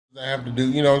I have to do,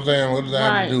 you know what I'm saying? What does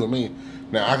that have to do with me?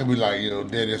 Now I can be like,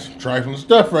 Dad, there's some trifling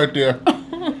stuff right there.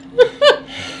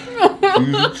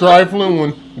 You trifling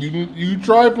when you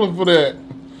trifling for that.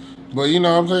 But you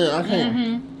know what I'm saying? I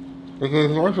can't.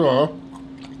 Because first of all,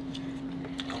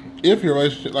 if your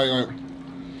relationship like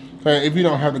if you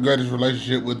don't have the greatest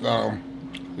relationship with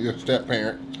your step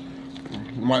parent,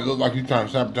 it might look like you're trying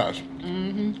to sabotage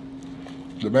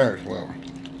the marriage. Well,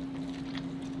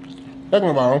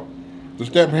 second of all, the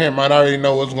step parent might already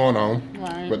know what's going on,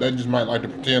 but they just might like to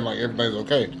pretend like everything's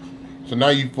okay. So now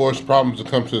you force problems to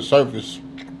come to the surface,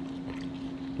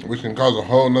 which can cause a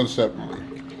whole nother separate.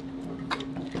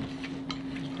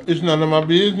 It's none of my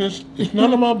business. It's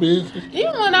none of my business.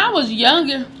 Even when I was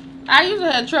younger, I used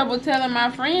to have trouble telling my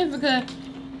friends because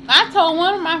I told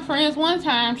one of my friends one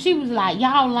time, she was like,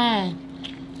 y'all lying.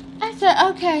 I said,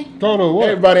 okay. Told her what?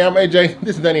 Hey everybody, I'm AJ.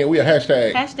 This is Danny and we are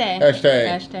hashtag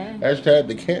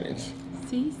the Cannons.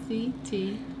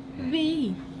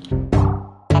 CCTV.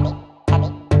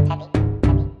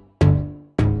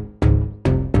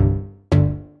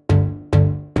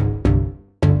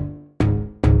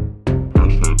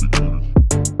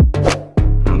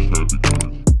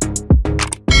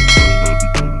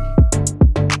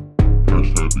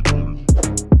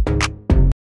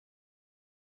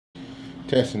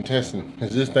 Testing.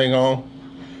 Is this thing on?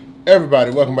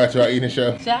 Everybody, welcome back to our eating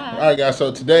show. Ciao. Alright guys,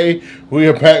 so today we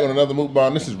are back with another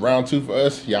mukbang. This is round 2 for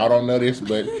us. Y'all don't know this,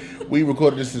 but we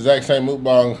recorded this exact same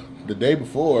mukbang the day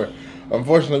before.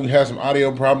 Unfortunately, we had some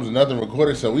audio problems and nothing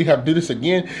recorded, so we have to do this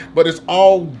again. But it's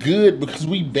all good because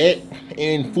we back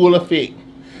in full effect.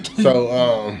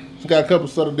 So, we got a couple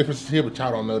subtle differences here, but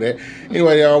y'all don't know that.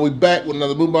 Anyway, y'all, we back with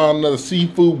another mukbang, another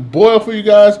seafood boil for you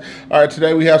guys. All right,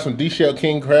 today we have some Deshelled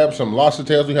king crab, some lobster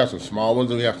tails. We have some small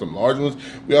ones, and we have some large ones.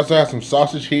 We also have some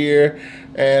sausage here,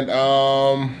 and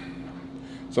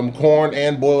some corn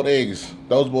and boiled eggs.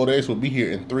 Those boiled eggs will be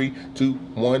here in 3, 2,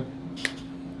 1.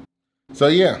 So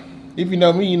yeah, if you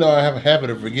know me, you know I have a habit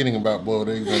of forgetting about boiled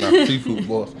eggs and our seafood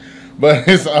boils. But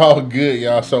it's all good,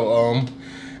 y'all. So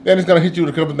then it's gonna hit you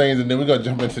with a couple things, and then we're gonna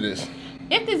jump into this.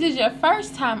 If this is your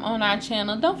first time on our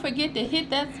channel, don't forget to hit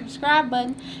that subscribe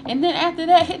button, and then after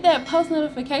that, hit that post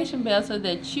notification bell so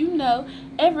that you know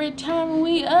every time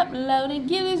we upload, and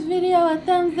give this video a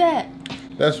thumbs up.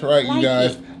 That's right, you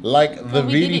guys. Like the video.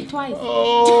 We did it twice.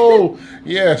 Oh,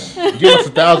 yes. Give us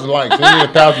 1,000 likes. We need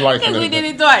 1,000 likes. Because we did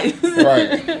it twice.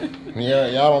 Right. Yeah,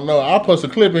 y'all don't know. I'll post a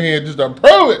clip in here just to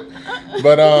prove it.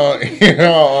 But,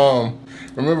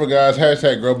 remember, guys,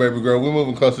 hashtag grow baby grow. We're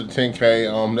moving closer to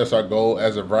 10K. That's our goal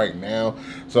as of right now.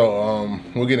 So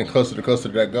we're getting closer to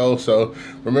that goal. So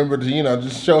remember to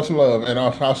just show some love. And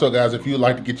also, guys, if you'd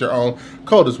like to get your own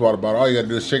coldest water bottle, all you gotta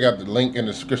do is check out the link in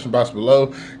the description box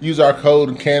below. Use our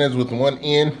code Cannons with one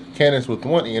N. Cannons with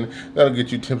one N. That'll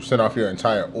get you 10% off your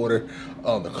entire order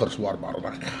on the coldest water bottle.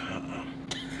 All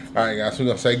right, guys, we're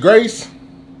gonna say grace,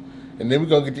 and then we're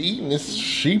gonna get to eating this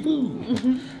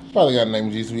seafood. Father God, in the name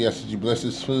of Jesus, we ask that you bless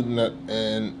this food and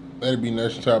let it be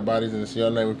nourishing to our bodies. And it's in your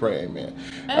name we pray, amen.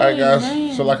 All right,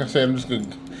 guys. So like I said,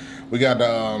 we got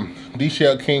the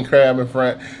Deshelled king crab in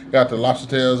front. Got the lobster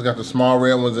tails. Got the small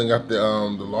red ones, and got the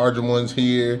larger ones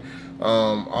here.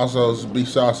 Also some beef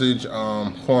sausage,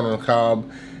 corn on the cob,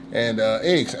 and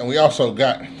eggs. And we also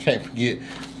got, can't forget,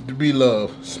 the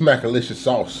beloved Smackalicious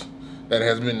sauce that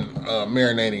has been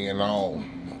marinating in all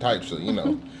types of,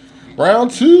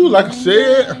 Round 2, like I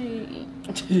said.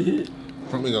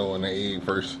 Let me go on the egg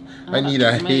first. I need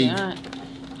a egg.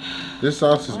 This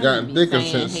sauce has gotten thicker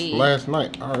since last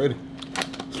night already.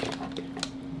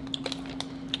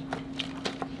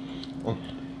 I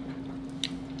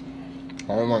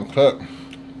don't want to cut.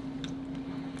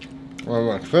 I don't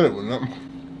want to cut it with nothing.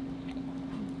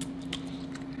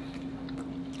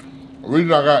 The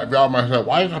reason I got, if y'all might say,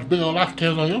 why you got big old lobster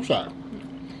tails on your side?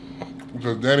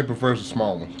 Because Danny prefers the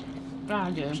small ones.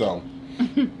 So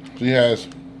she has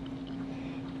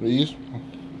these.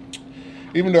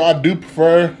 Even though I do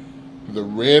prefer the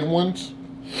red ones,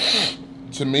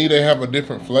 to me they have a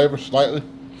different flavor slightly,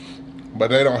 but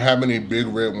they don't have any big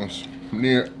red ones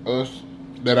near us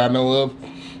that I know of.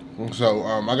 So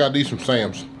I got these from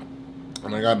Sam's,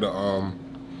 and I got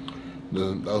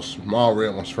those small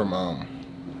red ones from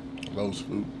Lowe's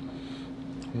Food.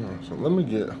 So let me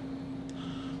get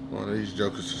one of these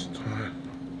jokers this time.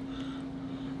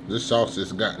 This sauce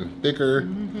has gotten thicker.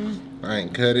 I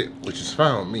ain't cut it, which is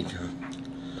fine with me, cause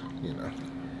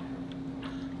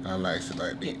I like it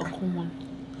like that. Let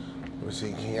me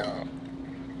see, y'all.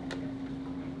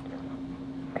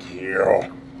 Yeah.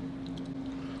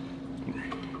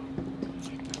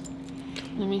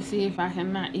 Let me see if I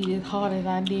can not eat as hard as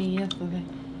I did yesterday.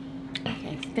 I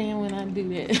can't stand when I do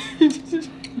that.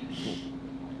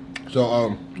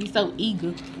 So, He's so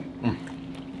eager. I'm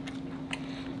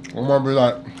gonna be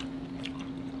like,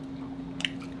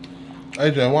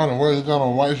 AJ, why in the world you got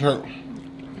on a white shirt?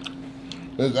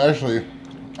 It's actually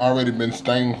already been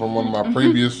stained from one of my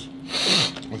previous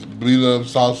BLOVESLIFE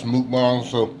sauce mukbangs,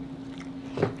 so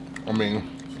I mean,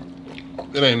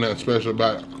 it ain't nothing special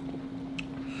about it.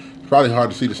 It's probably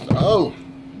hard to see the oh.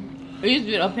 It's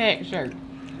just a packed shirt.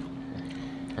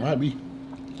 Might be.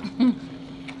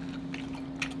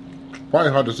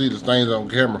 Probably hard to see the stains on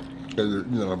camera because you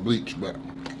know bleach, but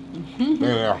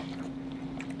yeah.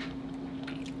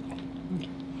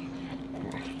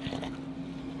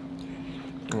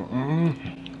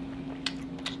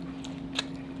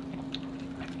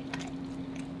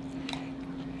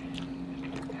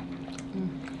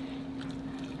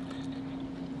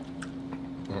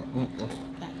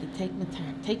 Got to take my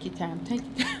time. Take your time. Take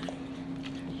your time.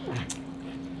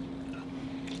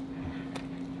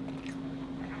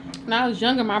 When I was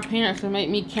younger, my parents would make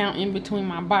me count in between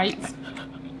my bites.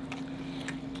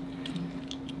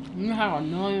 You know how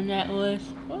annoying that was?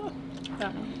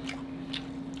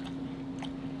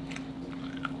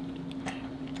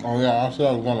 Oh yeah, I said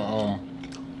I was gonna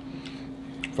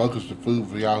focus the food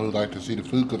for y'all who like to see the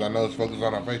food because I know it's focused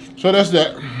on our face. So that's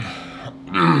that.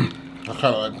 I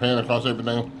kind of like pan across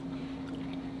everything.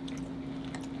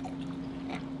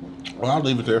 Well, I'll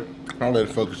leave it there. I'll let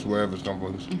it focus wherever it's gonna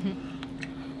focus.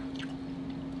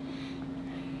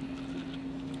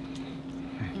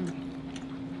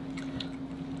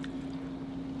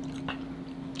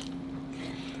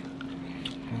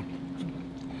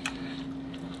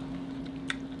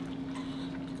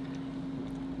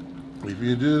 If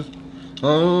you just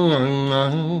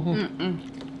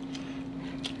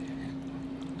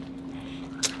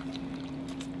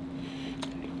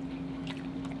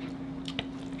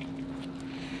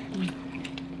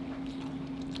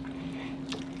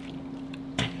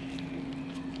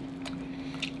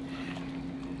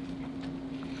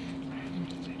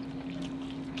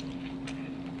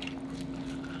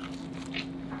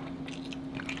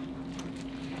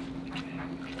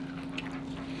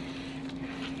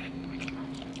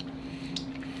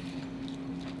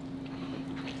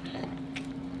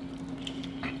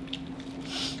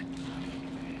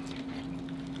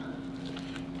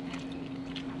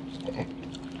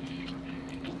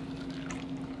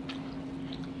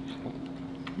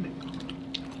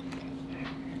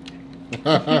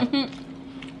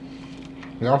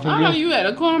y'all I know you at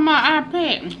the corner of my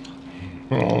iPad.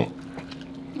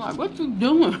 Like, what you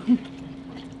doing?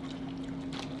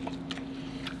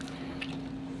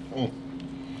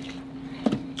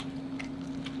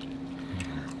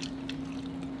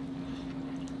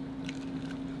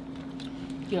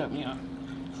 Get me a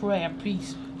crab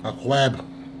piece. A crab.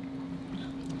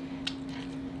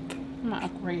 Not a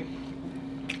crab.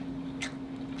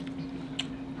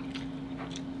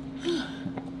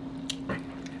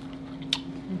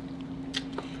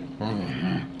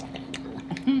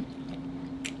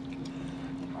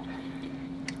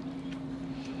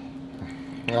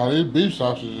 Now these beef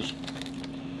sausages,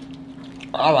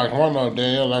 I like one of them.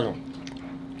 Danielle like them.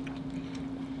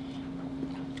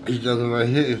 These jokers right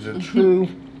here is the true.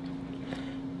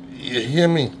 You hear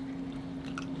me?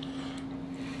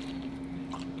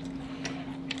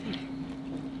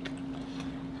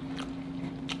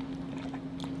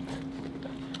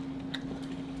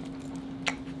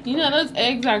 You know those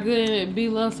eggs are good in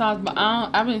BLOVESLIFE sauce, but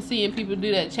I've been seeing people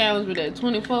do that challenge with that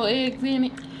 24 eggs in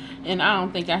it, and I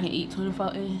don't think I can eat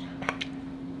 24 eggs.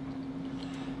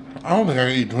 I don't think I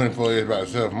can eat 24 eggs by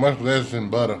itself, much less in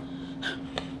butter.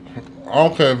 I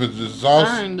don't care if it's just sauce.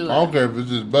 I don't care if it's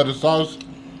just butter sauce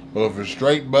or if it's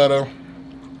straight butter.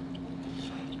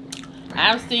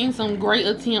 I've seen some great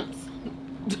attempts.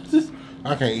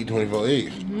 I can't eat 24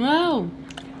 eggs. No.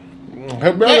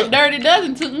 That Dirty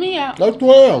Dozen took me out. That's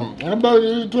 12. I'm about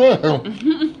to eat 12.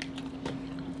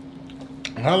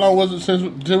 How long was it since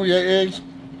we ate eggs?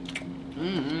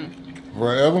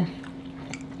 Forever?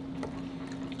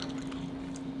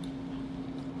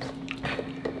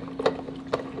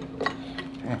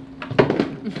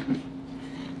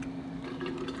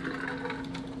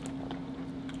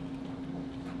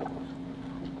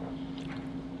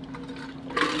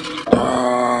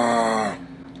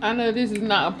 I know this is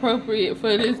not appropriate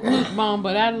for this mukbang,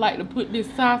 but I'd like to put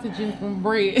this sausage in some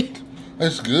bread.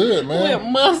 That's good, man. With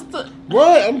mustard.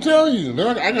 What? I'm telling you,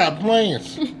 I got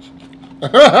plans.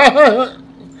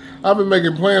 I've been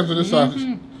making plans for this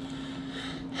sausage.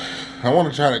 I want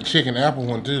to try the chicken apple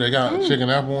one too. They got a chicken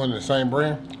apple one in the same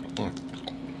brand.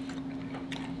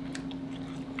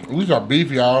 These are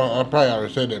beefy. I probably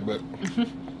already said that, but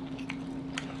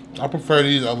I prefer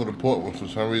these over the pork ones for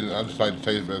some reason. I just like the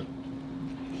taste better.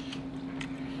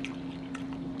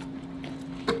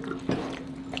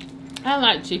 I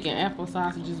like chicken apple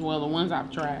sausages. Well, the ones I've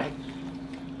tried.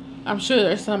 I'm sure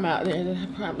there's some out there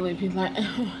that probably be like.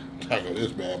 Tackle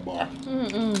this bad boy.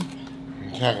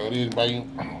 Tackle this baby.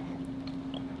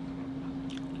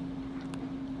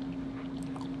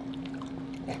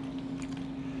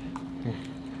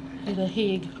 Little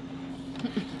hig.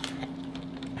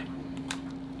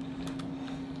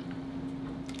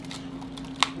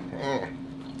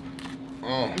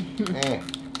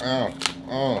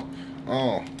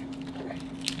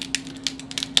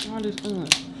 All this fun.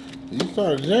 You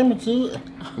started jamming to it.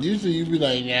 Usually you be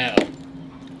like, yeah,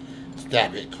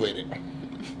 stop it, quit it.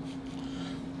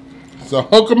 It's a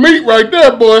hunk of meat right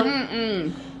there, boy.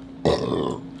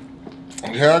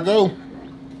 Here I go.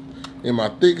 And my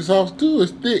thick sauce too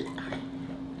is thick.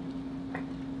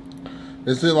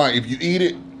 It's like if you eat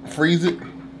it, freeze it.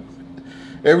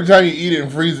 Every time you eat it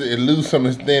and freeze it, it loses some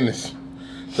of its thickness.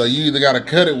 So you either gotta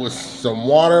cut it with some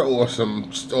water or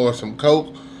some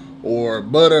Coke or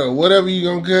butter or whatever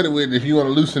you're gonna cut it with if you want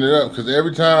to loosen it up. Because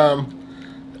every time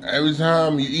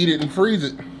you eat it and freeze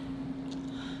it,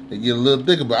 it get a little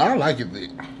thicker. But I like it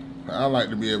thick. I like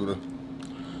to be able to,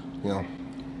 you know.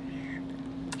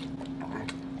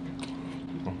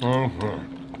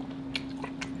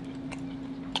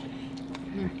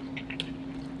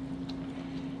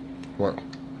 What?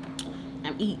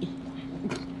 I'm eating.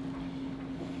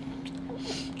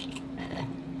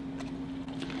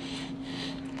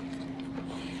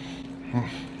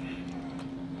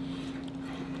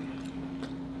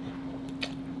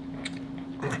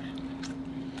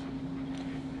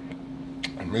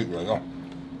 Meat right now.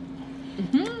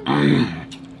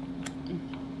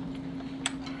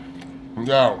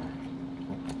 Yeah.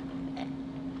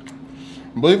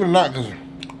 Believe it or not, because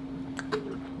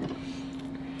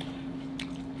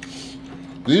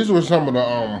these were some of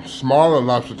the smaller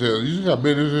lobster tails. You see how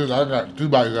big this is? I got 2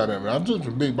 bites out of it. I took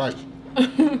some big bites.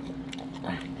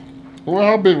 Well,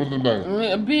 how big was the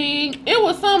thing? Big. It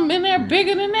was something in there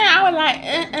bigger than that. I was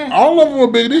like, All of them were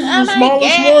big. These are the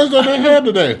smallest ones that they had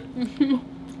today.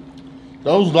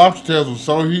 Those lobster tails were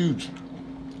so huge.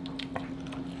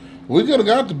 We could have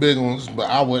got the big ones, but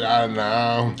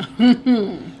no.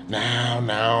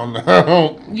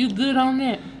 No. You good on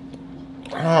that?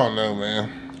 I don't know,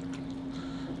 man.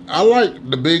 I like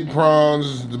the big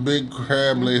prawns, the big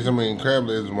crab legs. I mean, crab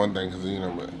legs is one thing, because, you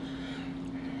know, but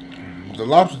the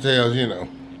lobster tails, you know,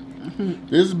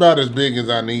 this is about as big as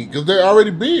I need, because they're already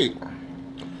big.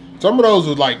 Some of those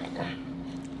are like,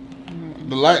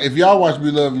 if y'all watch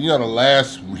Beloved, you know the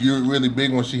last really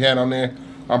big one she had on there,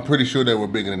 I'm pretty sure they were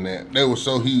bigger than that. They were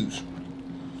so huge.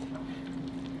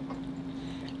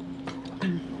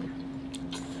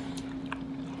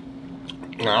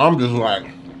 Now I'm just like,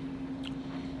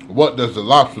 what does the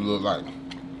lobster look like?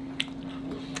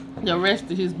 The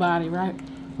rest of his body, right?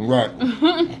 Right.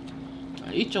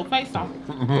 Eat your face off.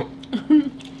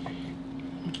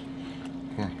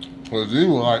 Because these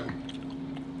were like,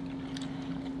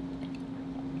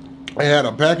 they had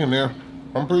a pack in there.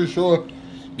 I'm pretty sure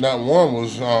that one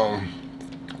was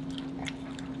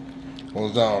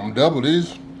double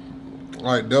these.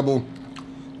 Like double.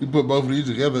 You put both of these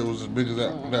together, it was as big as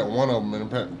that one of them in a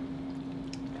pack.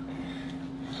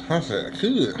 I said,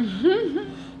 good.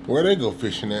 Where they go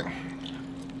fishing at?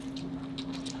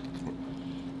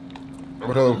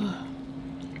 But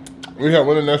we had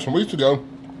one in there some weeks ago,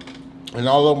 and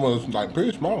all of them was like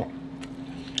pretty small.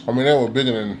 I mean, they were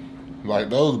bigger than like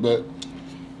those, but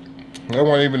they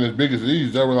weren't even as big as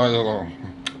these. They were like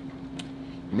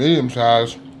medium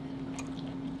size.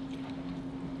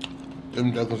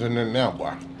 Them duckers in there now,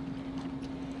 boy.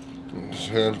 This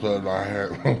hand club I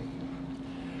had. I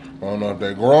don't know if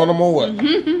they growing them or what.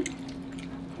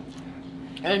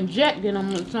 And Jack did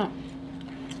them with something.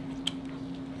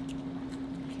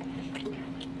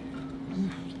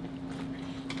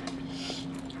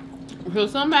 So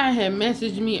somebody had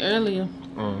messaged me earlier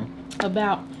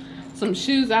about some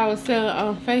shoes I was selling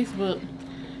on Facebook.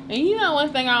 And you know one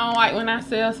thing I don't like when I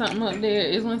sell something up there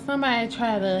is when somebody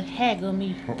try to haggle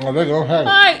me. Oh, they gonna haggle.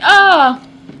 Like,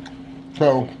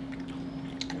 So,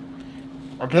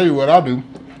 I'll tell you what I do.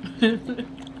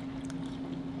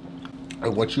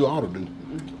 And what you ought to do.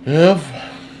 If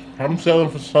I'm selling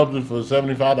for something for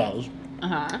 $75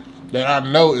 that I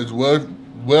know is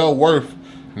well worth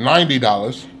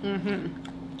 $90,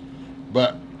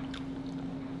 but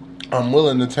I'm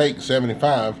willing to take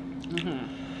 $75,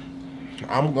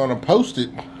 I'm gonna post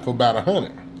it for about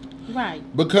 $100. Right.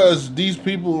 Because these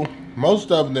people,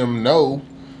 most of them know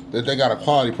that they got a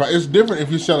quality price. It's different if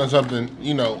you're selling something,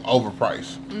 you know,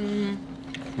 overpriced.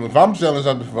 If I'm selling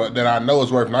something that I know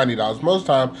is worth $90, most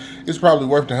time it's probably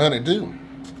worth $100 too.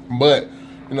 But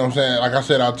you know what I'm saying? Like I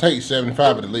said, I'll take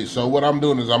 75 at least. So what I'm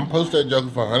doing is I'm post that joker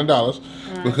for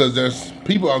 $100 because there's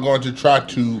people are going to try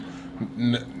to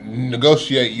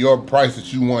negotiate your price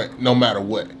that you want no matter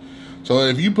what. So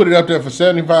if you put it up there for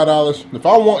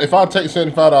 $75, if I take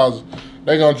 $75,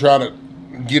 they're gonna try to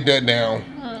get that down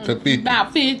to 50.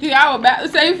 About 50. I was about to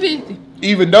say 50.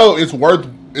 Even though it's worth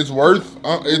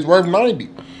 90,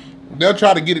 they'll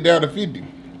try to get it down to 50.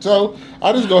 So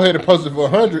I just go ahead and post it for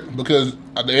 100 because,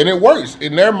 and it works.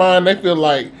 In their mind, they feel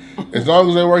like as long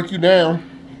as they work you down,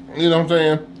 you know what I'm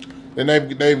saying, then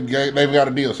they've got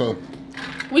a deal. So,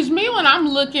 which means when I'm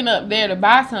looking up there to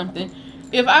buy something,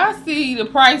 if I see the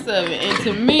price of it and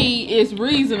to me it's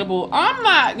reasonable, I'm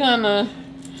not gonna.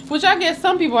 Which I guess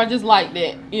some people are just like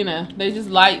that, you know. They just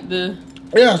like the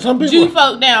some people Jew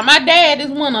folk down. My dad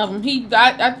is one of them.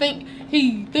 I think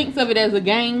he thinks of it as a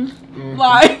game.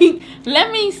 Like,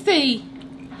 let me see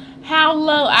how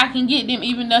low I can get them,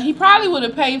 even though he probably would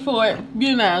have paid for it,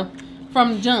 you know,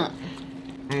 from the jump.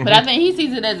 But I think he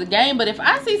sees it as a game. But if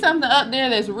I see something up there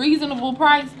that's reasonable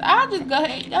priced, I'll just go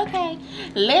ahead. Okay,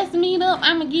 let's meet up.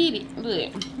 I'ma get it.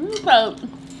 Look,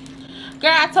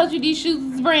 girl, I told you these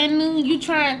shoes is brand new. You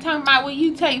trying to talk about, well,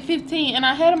 you take 15, and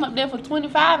I had them up there for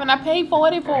 25, and I paid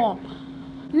 40 for them.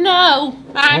 No,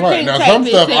 I can't now take some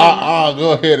 15. stuff I'll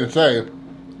go ahead and say,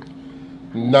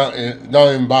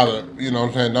 don't even bother. You know what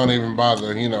I'm saying? Don't even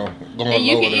bother. You know, going and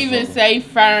you lower can than even something. say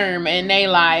firm, and they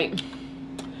like,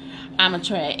 I'ma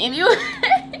try it anyway.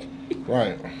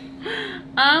 Right.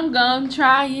 I'm gonna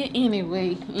try it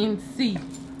anyway and see.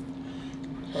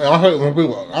 I hate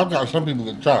when I've got some people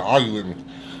that try to argue with me.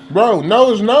 Bro,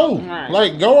 no is no. Right.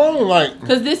 Like, go on, like.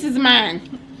 Cause this is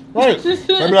mine. Right. They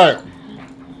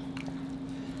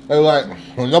be like,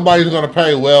 well, nobody's gonna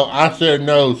pay. Well, I said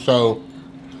no, so.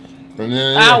 And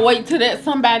then, I'll wait till that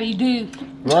somebody do.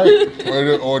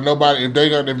 Right. or nobody, if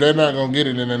they're not gonna get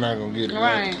it, then they're not gonna get it.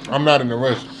 Right. Like, I'm not in the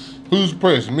rush. Who's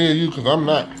pressed? Me or you? Cause I'm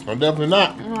not. I'm definitely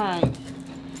not. Right.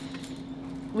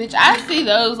 Which I see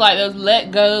those, like those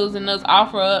let goes and those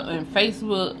offer up and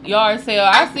Facebook yard sale.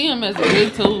 I see them as a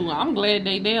good tool. I'm glad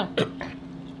they there.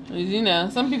 You know,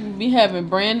 some people be having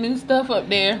brand new stuff up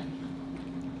there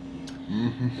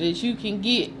that you can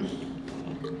get.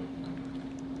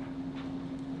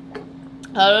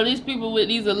 Although these people with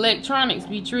these electronics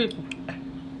be tripping.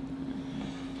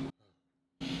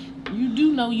 You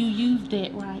do know you used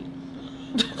that, right?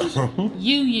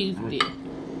 You used it.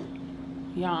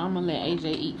 Y'all, I'm gonna let AJ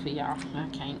eat for y'all. I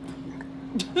can't.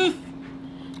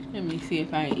 Let me see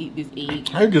if I can eat this egg.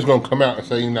 I ain't just gonna come out and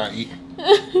say you're not eating.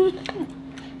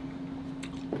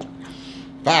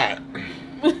 Fine.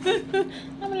 I'm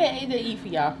gonna let AJ eat for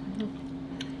y'all.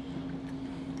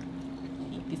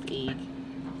 Eat this egg.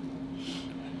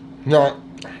 No,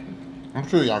 I'm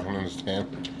sure y'all can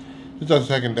understand. It's our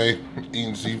second day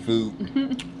eating seafood.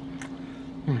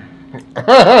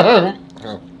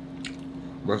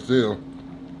 But still,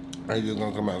 I ain't just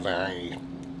gonna come out and say I ain't eating.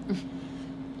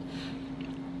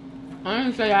 I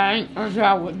didn't say I ain't. I said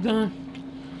I was done.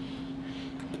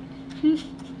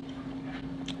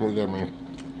 What does that mean?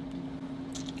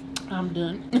 I'm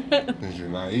done. Means you're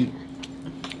not eating.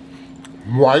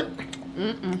 Right?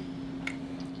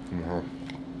 No.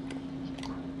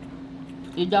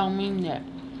 It don't mean that.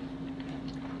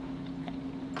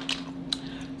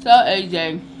 So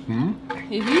AJ,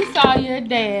 if you saw your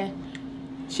dad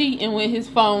cheating with his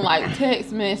phone, like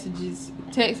text messages,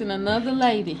 texting another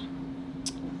lady,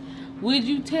 would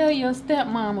you tell your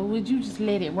stepmom or would you just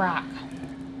let it rock?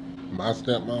 My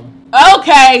stepmom?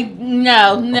 Okay,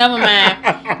 no, never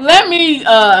mind. Let me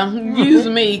use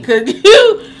me, cause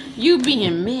you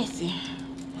being messy.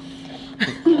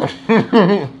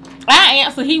 I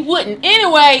answer he wouldn't.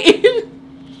 Anyway,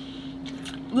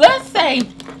 let's say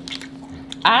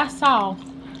I saw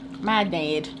my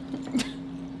dad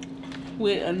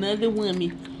with another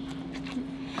woman,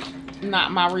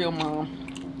 not my real mom.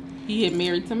 He had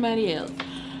married somebody else.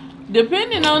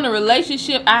 Depending on the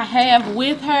relationship I have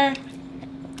with her,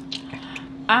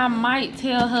 I might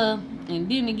tell her, and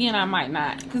then again I might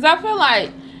not, because I feel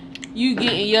like you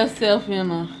getting yourself in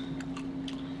a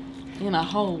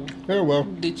hole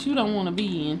that you don't want to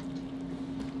be in.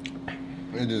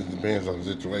 It just depends on the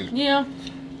situation. Yeah.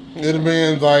 It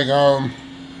depends, like, I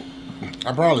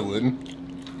probably wouldn't.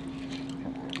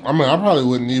 I mean, I probably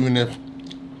wouldn't even if...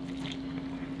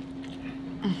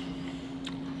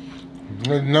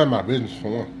 It's none of my business,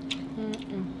 for one.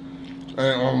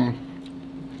 And,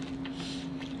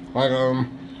 like,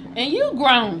 And you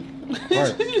grown.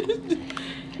 Right.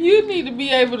 You need to be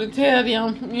able to tell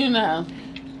them, you know,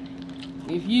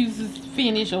 if you just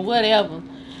finish or whatever.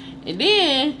 And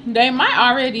then they might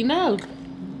already know.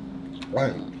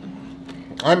 Right.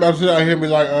 I'm about to sit out here and be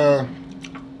like,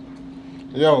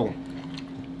 yo,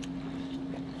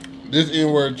 this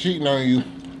N-word cheating on you.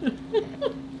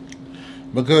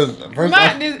 Because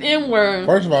this N-word.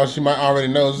 First of all, she might already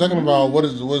know. Second of all, what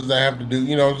does that have to do?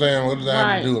 You know what I'm saying? What does that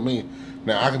have to do with me?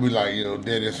 Now I could be like, you know,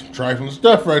 Daddy, that's some trifling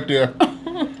stuff right there.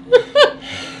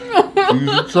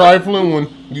 You trifling when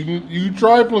you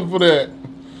trifling for that.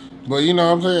 But you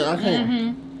know what I'm saying? I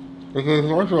can't because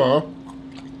first of all,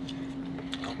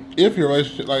 if your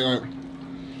relationship like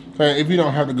if you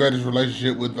don't have the greatest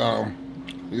relationship with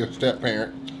your step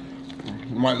parent,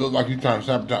 it might look like you're trying to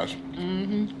sabotage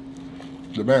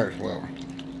the marriage. Well,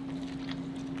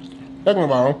 second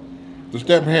of all, the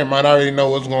step parent might already know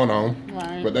what's going on,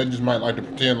 but they just might like to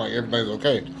pretend like everything's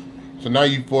okay. So now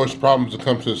you force problems to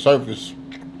come to the surface,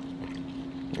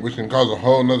 which can cause a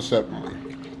whole nother separate.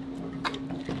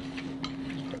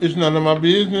 It's none of my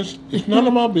business. It's none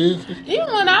of my business.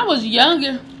 Even when I was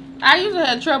younger, I used to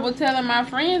have trouble telling my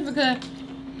friends because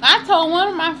I told one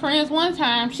of my friends one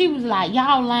time, she was like,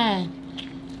 y'all lying.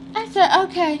 I said,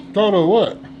 okay. Told her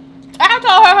what? I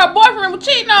told her boyfriend was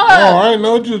cheating on her. Oh, I didn't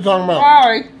know what you were talking about.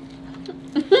 Sorry.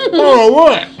 Oh,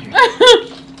 what?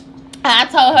 I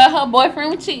told her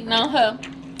boyfriend was cheating on her.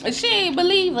 But she didn't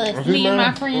believe us, me and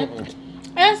my friend.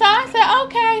 And so I said,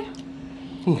 okay.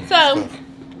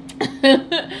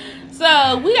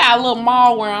 So we got a little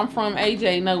mall where I'm from.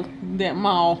 AJ know that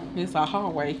mall. It's a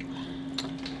hallway.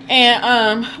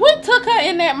 And we took her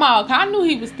in that mall. Cause I knew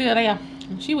he was still there.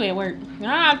 She was at work.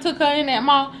 I took her in that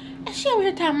mall. And she over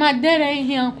here talking my dad ain't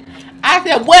him. I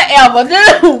said, whatever,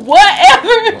 dude.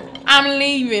 Whatever. I'm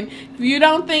leaving. If you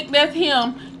don't think that's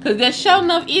him, cause that sure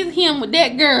enough is him with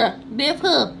that girl. That's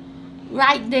her.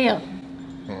 Right there.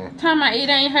 Talking about it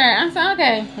ain't her. I said,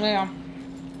 okay, well,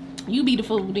 you be the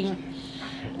fool then.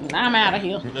 I'm out of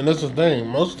here. And that's the thing.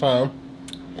 Most time,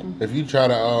 if you try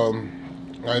to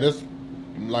like this,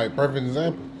 like perfect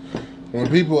example. When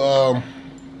people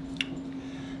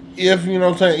if you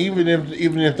know what I'm saying,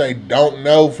 even if they don't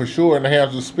know for sure and they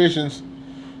have suspicions,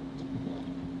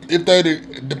 if they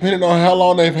depending on how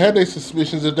long they've had their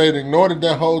suspicions, if they'd ignored it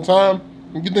that whole time,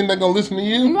 you think they're gonna listen to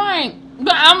you? Right.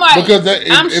 But I'm like, because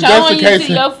I'm showing you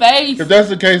to your face. If that's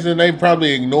the case, then they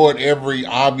probably ignored every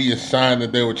obvious sign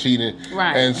that they were cheating.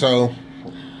 Right. And so,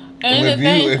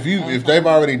 if they've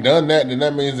already done that, then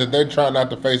that means that they're trying not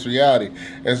to face reality.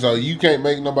 And so you can't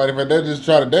make nobody. They just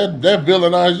try to they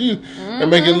villainize you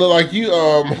and make it look like you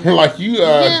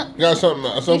got some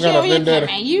kind of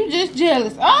vendetta. And you just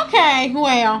jealous. Okay,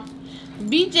 well.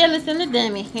 Be jealous in the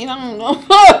dummy. You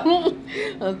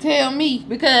don't tell me.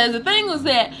 Because the thing was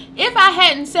that if I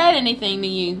hadn't said anything to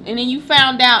you and then you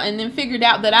found out and then figured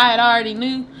out that I had already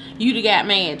knew, you'd have got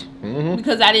mad.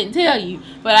 Because I didn't tell you.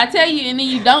 But I tell you and then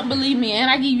you don't believe me and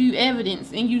I give you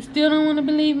evidence and you still don't want to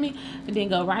believe me, and then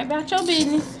go right about your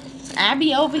business. I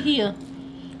be over here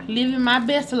living my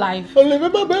best life. I'm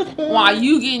living my best life. While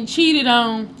you getting cheated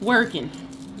on working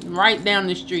right down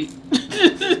the street.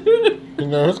 You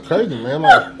know, it's crazy, man.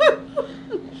 Like,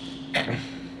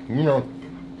 you know,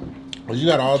 you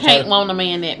got all can't want a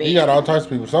man that bad. You got all types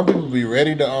of people. Some people be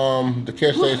ready to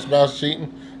catch their spouse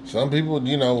cheating. Some people,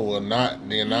 you know, will not.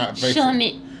 They're not shun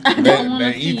it.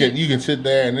 You can sit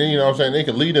there and then you know what I'm saying. They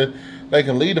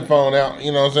can leave the phone out.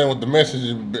 You know what I'm saying, with the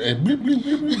messages bleep, bleep, bleep,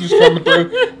 bleep, just coming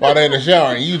through while they're in the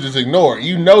shower, and you just ignore it.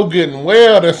 You know good and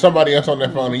well there's somebody else on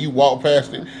that phone, and you walk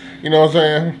past it. You know what I'm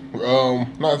saying?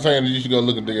 Not saying that you should go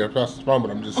look into your spouse's phone,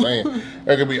 but I'm just saying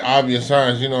there could be obvious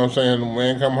signs. You know what I'm saying? The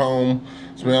man come home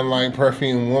smelling like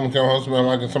perfume, the woman come home smelling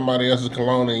like somebody else's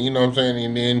cologne, and you know what I'm saying?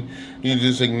 And then you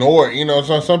just ignore it. You know,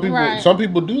 so some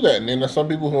people do that, and then there's some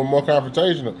people who are more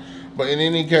confrontational. But in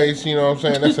any case, you know what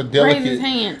I'm saying? That's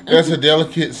a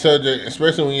delicate subject,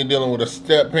 especially when you're dealing with a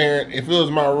step parent. If it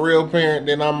was my real parent,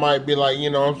 then I might be like,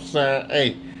 you know what I'm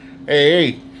saying?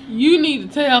 Hey. You need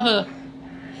to tell her.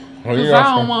 Well, you know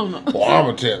I don't want to. Well, I'm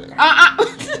going to tell her.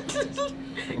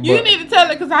 You need to tell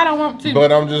her because I don't want to.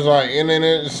 But I'm just like, and then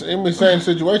it's the same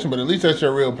situation, but at least that's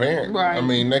your real parent. Right. I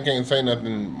mean, they can't say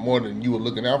nothing more than you were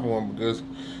looking out for them because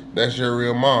that's your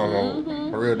real mom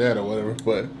or real dad or whatever.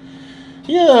 But,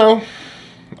 you know,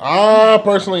 I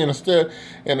personally, in the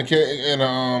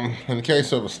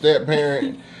case of a step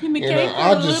parent,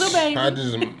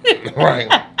 right.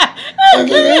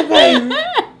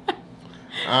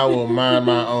 I will mind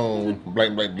my own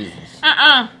blank business.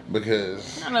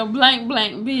 Because I know blank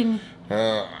business.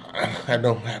 I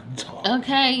don't have to talk.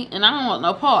 Okay, and I don't want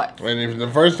no parts. And if the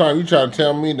first time you try to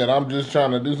tell me that I'm just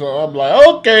trying to do something, I'm like,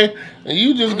 okay, and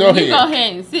you just go ahead. You go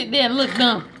ahead and sit there and look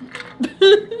dumb.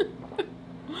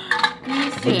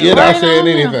 Forget I said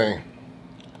anything.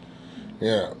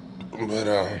 Yeah, but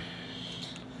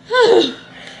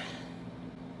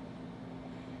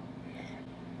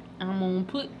I'm gonna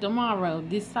put tomorrow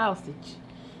this sausage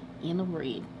in the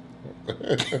bread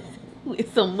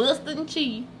with some mustard and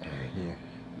cheese.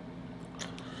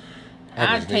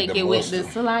 I take it with the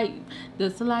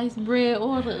sliced bread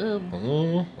or the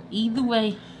oven. Either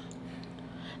way.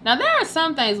 Now there are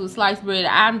some things with sliced bread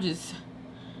I'm just,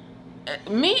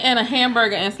 me and a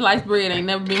hamburger and sliced bread ain't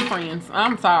never been friends.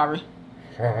 I'm sorry.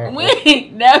 We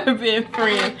ain't never been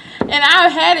friends. And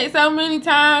I've had it so many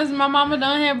times. My mama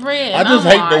done have bread. I just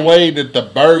hate the way that the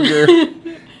burger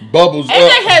bubbles up.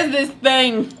 AJ has this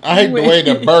thing. I hate the way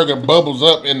the burger bubbles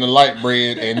up in the light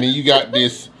bread, and then you got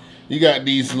this. You got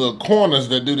these little corners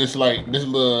that do this, like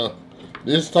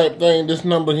this type thing, this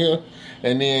number here,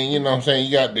 and then you know what I'm saying,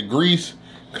 you got the grease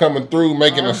coming through,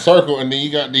 making a circle, and then you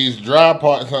got these dry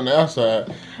parts on the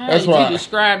outside. That's why you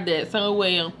described that so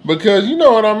well. Because you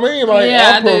know what I mean. Like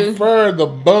yeah, I prefer the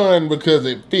bun because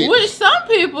it fits. Which some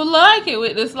people like it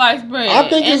with the sliced bread. I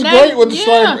think it's great with the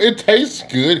sliced. It tastes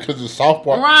good because the soft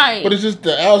part. Right. But it's just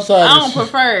the outside. I don't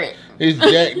prefer it. It's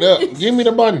jacked up. Give me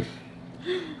the bun.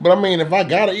 But I mean, if I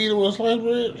gotta eat it with sliced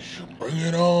bread, bring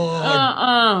it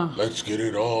on. Let's get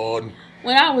it on.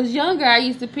 When I was younger, I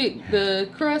used to pick the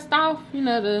crust off, you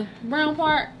know, the brown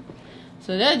part.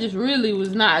 So that just really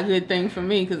was not a good thing for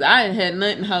me because I ain't had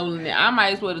nothing holding it. I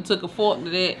might as well have took a fork to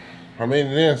that. I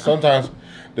mean, then sometimes,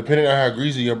 depending on how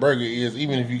greasy your burger is,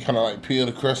 even if you kind of like peel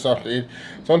the crust off the edge,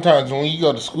 sometimes when you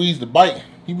go to squeeze the bite,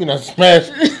 you be not smash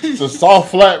the soft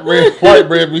flat white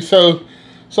bread be so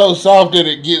soft that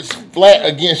it gets flat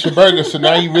against your burger. So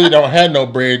now you really don't have no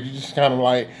bread. You just kind of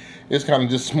like, it's kind of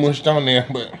just smushed on there.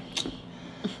 But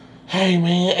hey,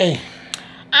 man, hey.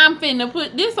 I'm finna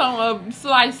put this on a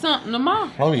slice something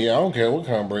tomorrow. Oh, yeah, I don't care what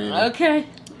kind of bread. Okay.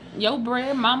 Your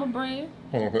bread, mama bread,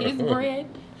 his bread,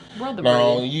 brother bread.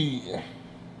 No, you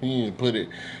need to put it,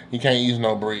 you can't use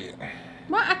no bread.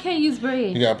 Why I can't use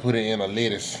bread? You got to put it in a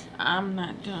lettuce. I'm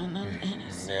not doing no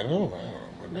lettuce. Yeah, no.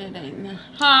 That ain't no.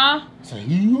 Huh? It's like,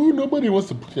 nobody wants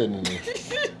to put that in there.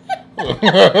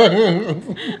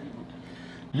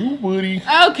 Nobody.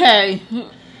 Okay.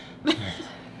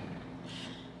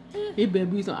 It better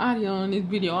be some audio on this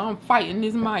video. I'm fighting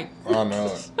this mic. I know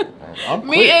it. I'm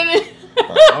me and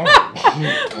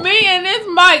this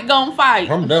mic gonna fight.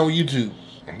 I'm done with YouTube.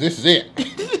 This is it.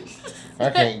 I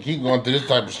can't keep going through this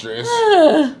type of stress.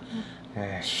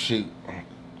 Shoot.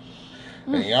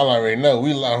 And y'all already know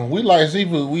we like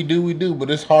seafood. We do, but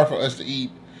it's hard for us to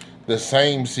eat the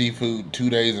same seafood 2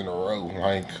 days in a row.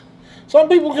 Like some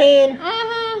people can.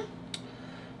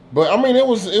 But I mean, it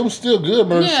was still good.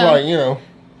 But it's like, you know,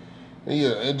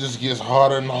 it just gets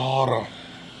harder and harder.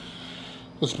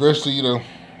 Especially, you know,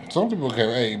 some people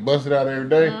can bust it out every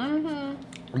day.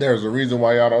 There's a reason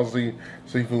why y'all don't see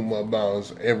seafood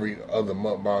mukbangs every other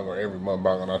mukbang or every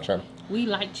mukbang on our channel. We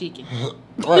like chicken.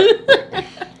 Right.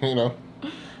 You know.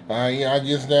 I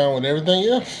get down with everything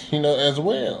else, you know, as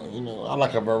well. You know, I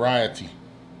like a variety.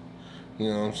 You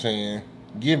know what I'm saying?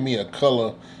 Give me a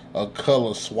color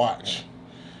swatch.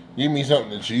 Give me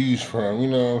something to choose from. You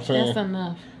know what I'm saying? That's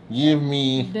enough. Give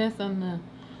me. That's enough.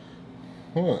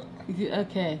 What?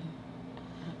 Okay.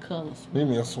 A color swatch. Give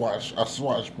me a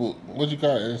swatch book. What you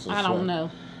call it? I don't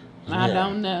know. I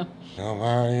don't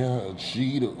know.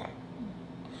 Cheater.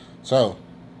 So.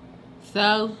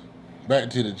 Back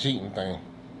to the cheating thing.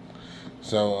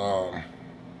 So,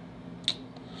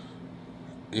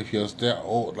 if your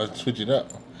let's switch it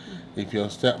up. If your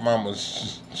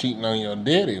stepmama's cheating on your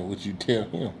daddy, would you tell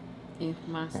him? If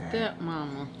my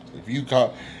stepmama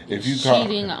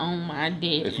cheating on my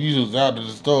daddy. If you was out at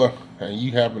the store and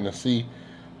you happen to see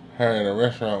her in a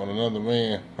restaurant with another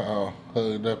man,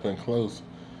 hugged up and close.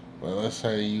 Well, let's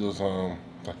say you was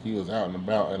like you was out and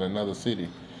about in another city,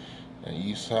 and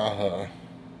you saw her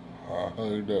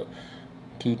hugged up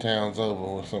 2 towns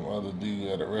over with some other dude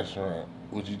at a restaurant.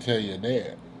 Would you tell your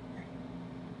dad?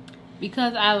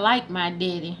 Because I like my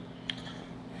daddy.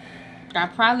 I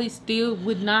probably still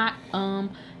would not.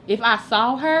 If I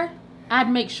saw her, I'd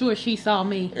make sure she saw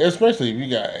me. Especially if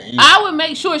you I would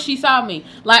make sure she saw me.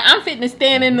 Like I'm fitting to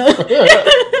stand in the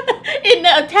in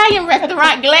the Italian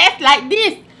restaurant glass like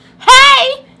this.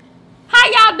 Hey, how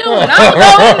y'all doing? I'm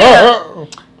going there.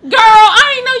 Girl,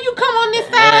 I ain't know you come on this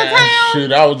side of town.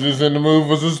 Shit, I was just in the mood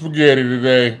for some spaghetti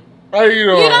today. How you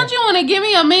doing? Don't you want to give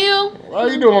me a meal? How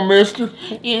you doing, mister?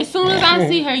 Yeah, as soon as I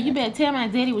see her, you better tell my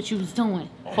daddy what you was doing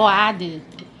before I do.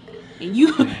 And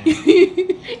you,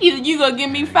 either you gonna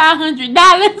give me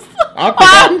 $500,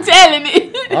 I'm telling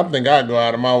it. I think I'd go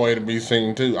out of my way to be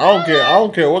seen too. I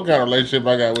don't care what kind of relationship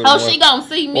I got with her. Oh, she gonna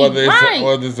see me.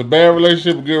 Whether it's a bad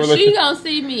relationship, a good relationship. She gonna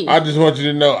see me. I just want you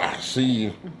to know I see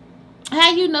you.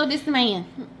 How you know this man?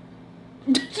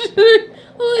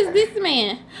 Who is this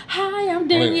man? Hi, I'm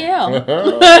Danielle.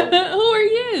 Who are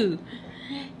you?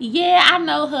 Yeah, I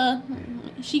know her.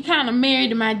 She kind of married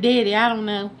to my daddy. I don't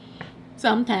know.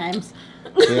 Sometimes.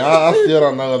 Yeah, I still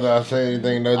don't know if I say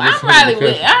anything though. I probably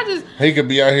would. He could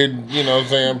be out here, you know what I'm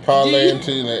saying, parlaying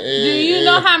to the egg. Do you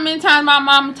know how many times my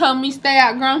mama told me stay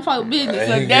out grown folk business?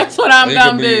 So that's what I'm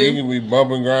gonna do. He can be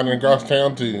bumping, grinding across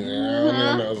town too.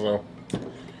 So.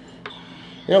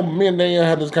 Yeah, me and Danielle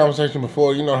had this conversation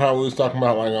before. You know how we was talking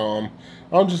about like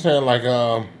I'm just saying like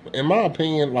in my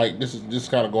opinion, like this is just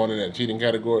kind of going in that cheating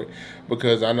category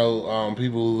because I know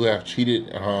people who have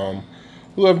cheated,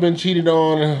 who have been cheated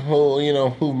on,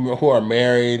 who are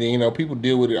married, and people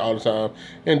deal with it all the time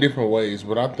in different ways.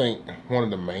 But I think one of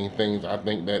the main things I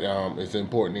think that is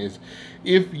important is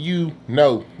if you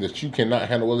know that you cannot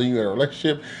handle whether you're in a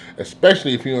relationship,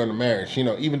 especially if you're in a marriage,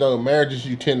 even though marriages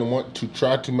you tend to want to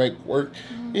try to make work,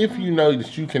 if you know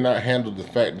that you cannot handle the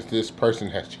fact that this person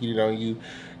has cheated on you,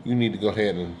 you need to go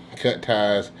ahead and cut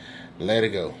ties, let it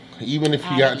go. Even if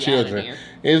you got children.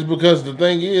 It's because the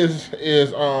thing is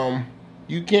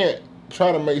you can't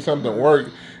try to make something work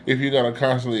if you're going to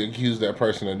constantly accuse that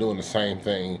person of doing the same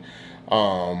thing,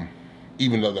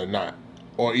 even though they're not.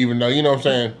 Or even though, you know what I'm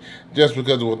saying, just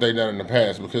because of what they've done in the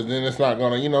past. Because then it's not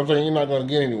going to, you know what I'm saying, you're not going to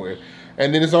get anywhere.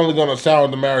 And then it's only going to sour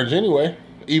the marriage anyway,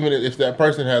 even if that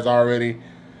person has already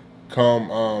come,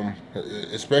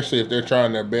 especially if they're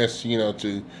trying their best,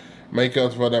 to make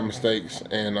up for their mistakes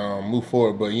and move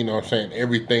forward. But, you know what I'm saying,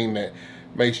 everything that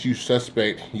makes you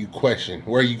suspect, you question.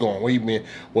 Where are you going? Where you been?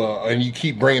 Well, and you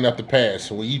keep bringing up the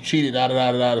past. Well, you cheated,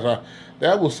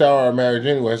 that will sour our marriage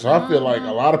anyway. So I feel like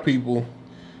a lot of people,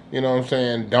 you know what I'm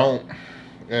saying, don't.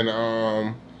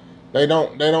 And they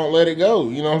don't let it go.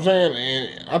 You know what I'm saying?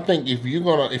 And I think if you're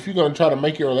gonna try to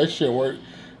make your relationship work,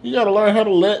 you gotta learn how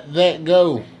to let that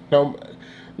go.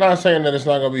 Not saying that it's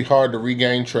not gonna be hard to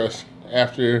regain trust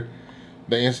after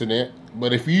the incident,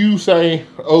 but if you say,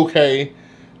 okay,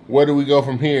 where do we go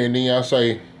from here? And then y'all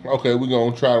say, okay, we're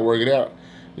going to try to work it out.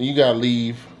 And you got to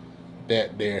leave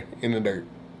that there in the dirt.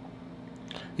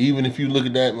 Even if you look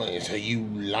at that and say you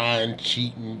lying,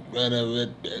 cheating,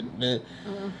 whatever.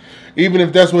 Even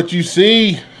if that's what you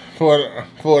see for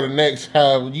the next,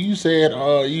 how you said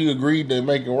you agreed to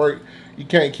make it work, you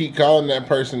can't keep calling that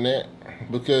person that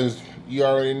because you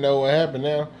already know what happened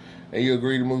now and you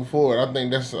agree to move forward. I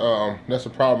think that's a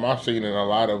problem I've seen in a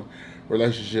lot of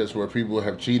relationships where people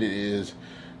have cheated is,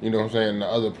 you know what I'm saying, the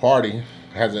other party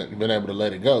hasn't been able to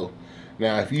let it go.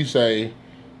 Now, if you say,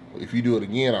 if you do it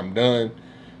again, I'm done,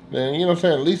 then, you know what I'm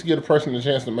saying, at least give a person a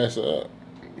chance to mess up.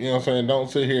 You know what I'm saying? Don't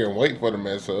sit here and wait for the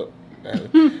mess up.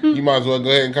 You might as well go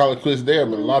ahead and call it quits there.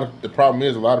 But the problem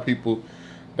is a lot of people,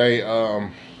 they,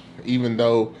 even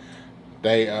though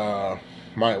they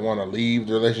might want to leave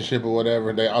the relationship or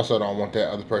whatever, they also don't want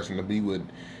that other person to be with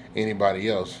anybody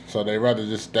else. So they rather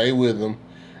just stay with them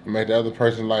and make the other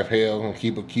person's life hell and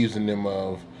keep accusing them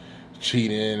of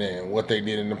cheating and what they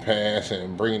did in the past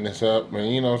and bringing this up.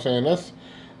 And you know what I'm saying?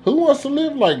 Who wants to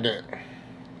live like that?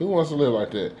 Who wants to live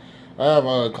like that? I have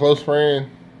a close friend,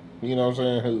 you know what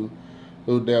I'm saying,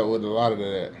 who dealt with a lot of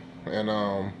that. And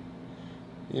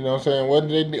you know what I'm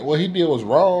saying, what he did was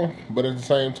wrong, but at the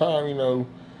same time,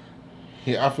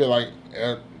 I feel like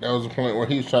that was a point where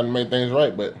he was trying to make things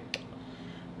right, but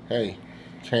hey,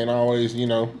 can't always,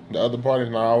 the other party's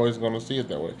not always going to see it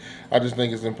that way. I just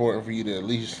think it's important for you to at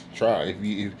least try. If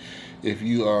you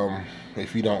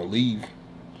don't leave,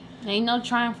 ain't no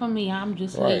trying for me. I'm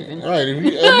just leaving. Right. If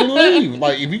you leave,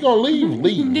 like if you're gonna leave.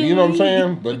 You know what I'm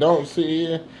saying? But don't sit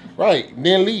here. Right.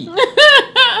 Then leave.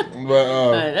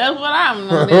 But that's what I'm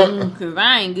gonna do because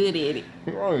I ain't good at it.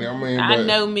 Right, I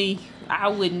know me. I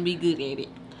wouldn't be good at it.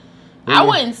 I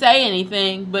wouldn't say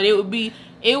anything, but it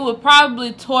would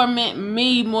probably torment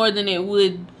me more than it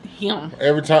would him.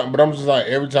 Every time, but I'm just like,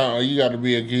 every time you got to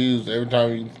be accused. Every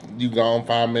time you gone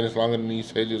 5 minutes longer than you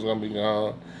said you was gonna be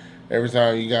gone. Every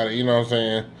time you got to, you know what I'm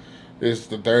saying? It's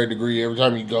the third degree. Every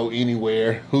time you go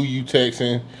anywhere, who you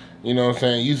texting? You know what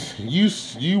I'm saying?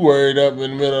 You worried up in the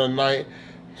middle of the night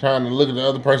trying to look at the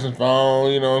other person's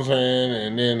phone. You know what I'm saying?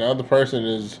 And then the other person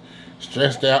is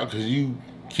stressed out because you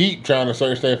keep trying to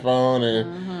search their phone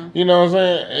and You know what I'm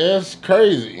saying? It's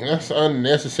crazy. That's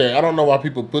unnecessary. I don't know why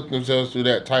people put themselves through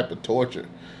that type of torture.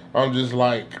 I'm just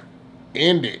like,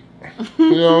 end it.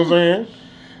 You know what I'm saying?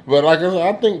 But like I said,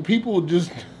 I think people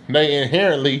just, they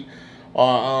inherently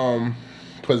are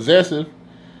possessive,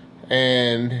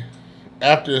 and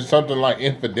after something like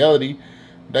infidelity,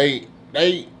 they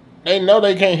know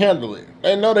they can't handle it.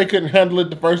 They know they couldn't handle it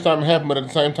the first time it happened, but at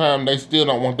the same time, they still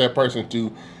don't want that person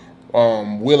to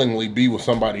willingly be with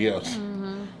somebody else.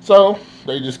 So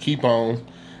they just keep on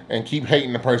and keep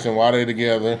hating the person while they're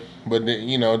together, but they,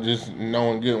 you know, just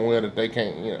knowing good and well that they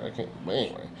can't, you know, can't. But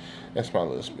anyway, that's my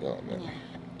little spiel on that.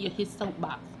 Yeah, his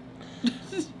soapbox.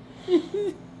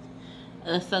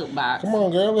 A soapbox. Come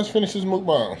on, girl, let's finish this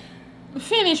mukbang.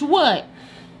 Finish what?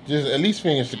 Just at least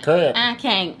finish the crab. I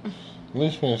can't. At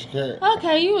least finish the crab.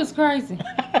 Okay, you was crazy.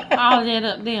 All that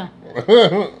up there.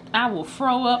 I will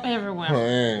throw up everywhere.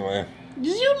 Anyway.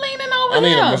 Is you leaning over I need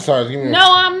here? a massage. Give me No,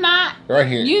 I'm not. Right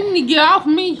here. You need to get off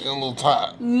me. I'm a little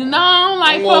tight. No, I don't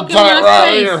like I'm a little fucking tight my right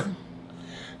face. here.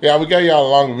 Yeah, we gave y'all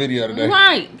a longer video today.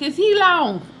 Right, because he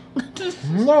long.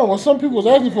 No, well, some people was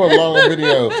asking for a longer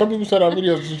video. Some people said our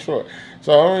videos are too short.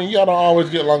 So, I mean, y'all don't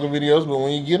always get longer videos, but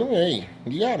when you get them, hey,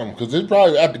 you got them. Because it's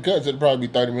probably, after cuts, it'll probably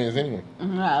be 30 minutes anyway.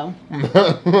 No.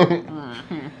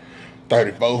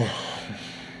 34.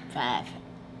 5.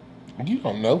 You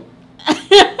don't know.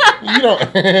 You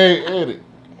don't. Edit.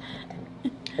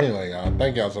 Anyway, y'all,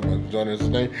 thank y'all so much for joining us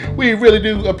today. We really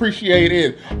do appreciate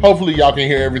it. Hopefully, y'all can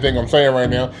hear everything I'm saying right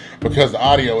now because the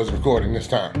audio is recording this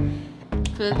time.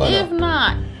 Because if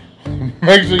not,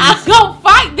 make sure you I'm going to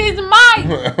fight this mic.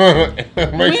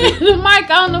 make sure, The mic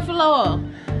on the floor.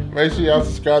 Make sure y'all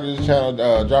subscribe to this channel.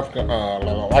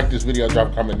 Like this video.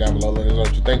 Drop a comment down below. Let us know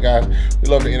what you think, guys. We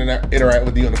love to interact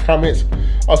with you in the comments.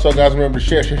 Also, guys, remember to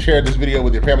share this video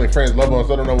with your family, friends, loved ones.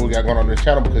 Let them know what we got going on this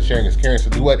channel because sharing is caring. So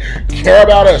do what? Care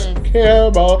about us. Care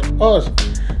about us.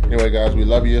 Anyway, guys, we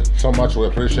love you so much. We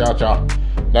appreciate y'all.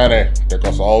 Now, take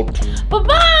us out.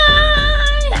 Bye-bye.